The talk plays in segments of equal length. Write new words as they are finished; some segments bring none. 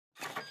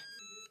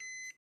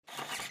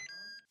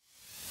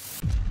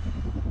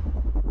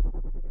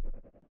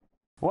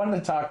Wanted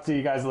to talk to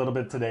you guys a little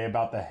bit today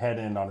about the head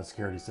end on a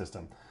security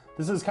system.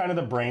 This is kind of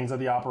the brains of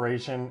the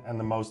operation and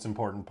the most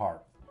important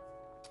part.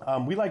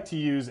 We like to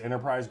use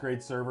enterprise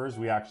grade servers.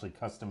 We actually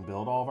custom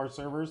build all of our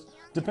servers.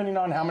 Depending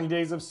on how many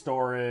days of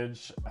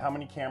storage, how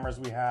many cameras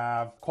we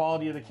have,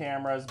 quality of the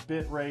cameras,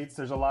 bit rates,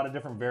 there's a lot of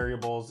different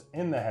variables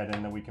in the head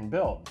end that we can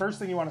build. First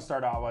thing you want to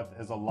start out with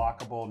is a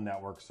lockable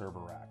network server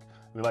rack.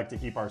 We like to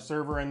keep our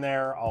server in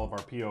there, all of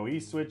our PoE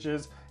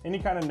switches, any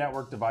kind of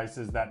network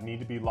devices that need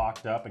to be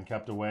locked up and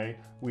kept away,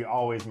 we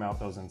always mount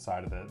those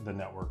inside of the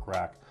network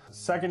rack.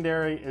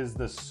 Secondary is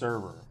the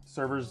server.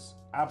 Server's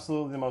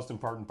absolutely the most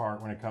important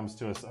part when it comes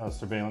to a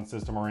surveillance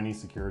system or any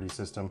security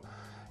system.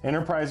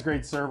 Enterprise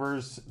grade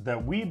servers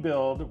that we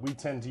build, we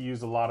tend to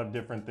use a lot of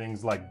different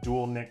things like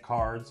dual NIC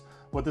cards.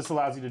 What this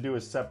allows you to do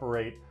is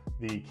separate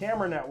the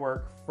camera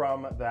network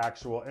from the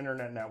actual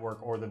internet network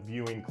or the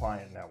viewing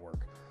client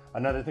network.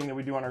 Another thing that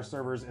we do on our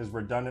servers is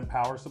redundant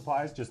power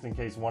supplies, just in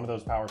case one of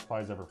those power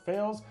supplies ever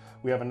fails.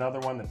 We have another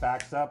one that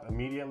backs up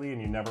immediately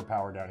and you never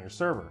power down your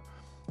server.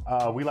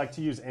 We like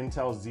to use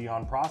Intel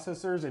Xeon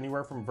processors,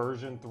 anywhere from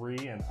version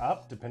 3 and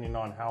up, depending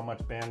on how much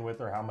bandwidth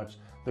or how much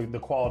the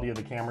quality of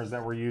the cameras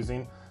that we're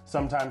using.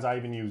 Sometimes I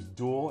even use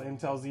dual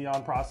Intel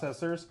Xeon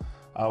processors.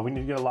 We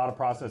need to get a lot of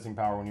processing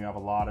power when you have a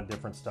lot of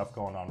different stuff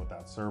going on with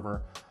that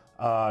server.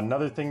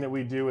 Another thing that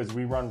we do is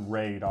we run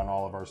RAID on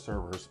all of our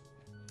servers.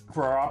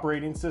 For our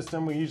operating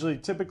system, we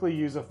typically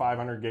use a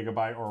 500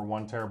 gigabyte or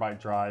 1 terabyte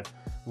drive.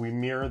 We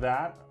mirror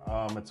that.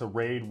 It's a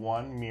RAID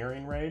 1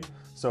 mirroring RAID.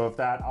 So if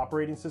that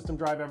operating system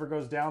drive ever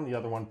goes down, the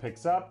other one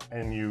picks up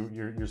and you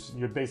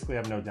basically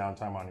have no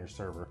downtime on your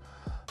server.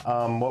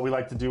 What we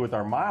like to do with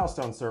our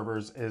milestone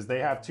servers is they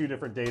have two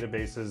different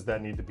databases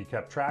that need to be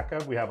kept track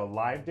of. We have a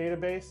live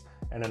database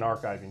and an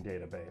archiving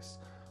database.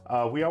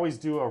 We always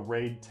do a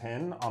RAID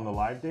 10 on the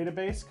live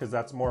database because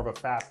that's more of a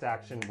fast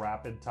action,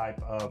 rapid type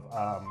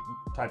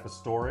of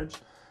storage.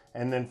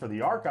 And then for the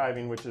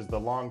archiving, which is the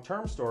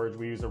long-term storage,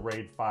 we use a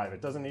RAID 5.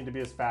 It doesn't need to be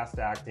as fast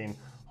acting,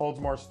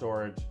 holds more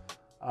storage.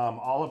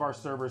 All of our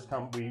servers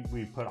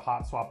we put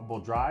hot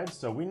swappable drives,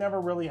 so we never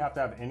really have to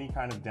have any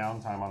kind of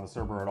downtime on the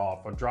server at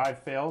all. If a drive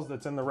fails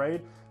that's in the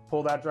RAID,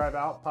 pull that drive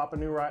out, pop a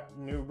new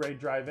RAID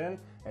drive in,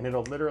 and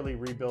it'll literally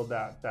rebuild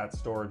that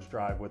storage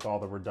drive with all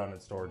the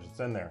redundant storage that's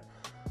in there.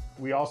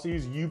 We also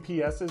use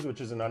UPSs,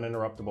 which is an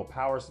uninterruptible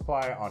power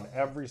supply, on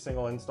every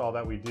single install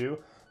that we do.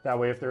 That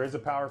way, if there is a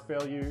power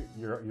failure,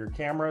 your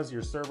cameras,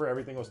 your server,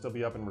 everything will still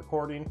be up and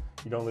recording.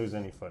 You don't lose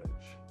any footage.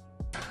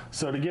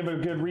 So to give a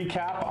good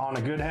recap on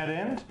a good head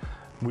end,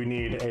 we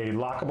need a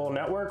lockable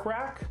network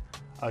rack,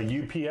 a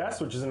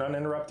UPS, which is an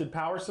uninterrupted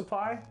power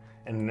supply,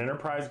 and an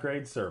enterprise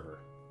grade server.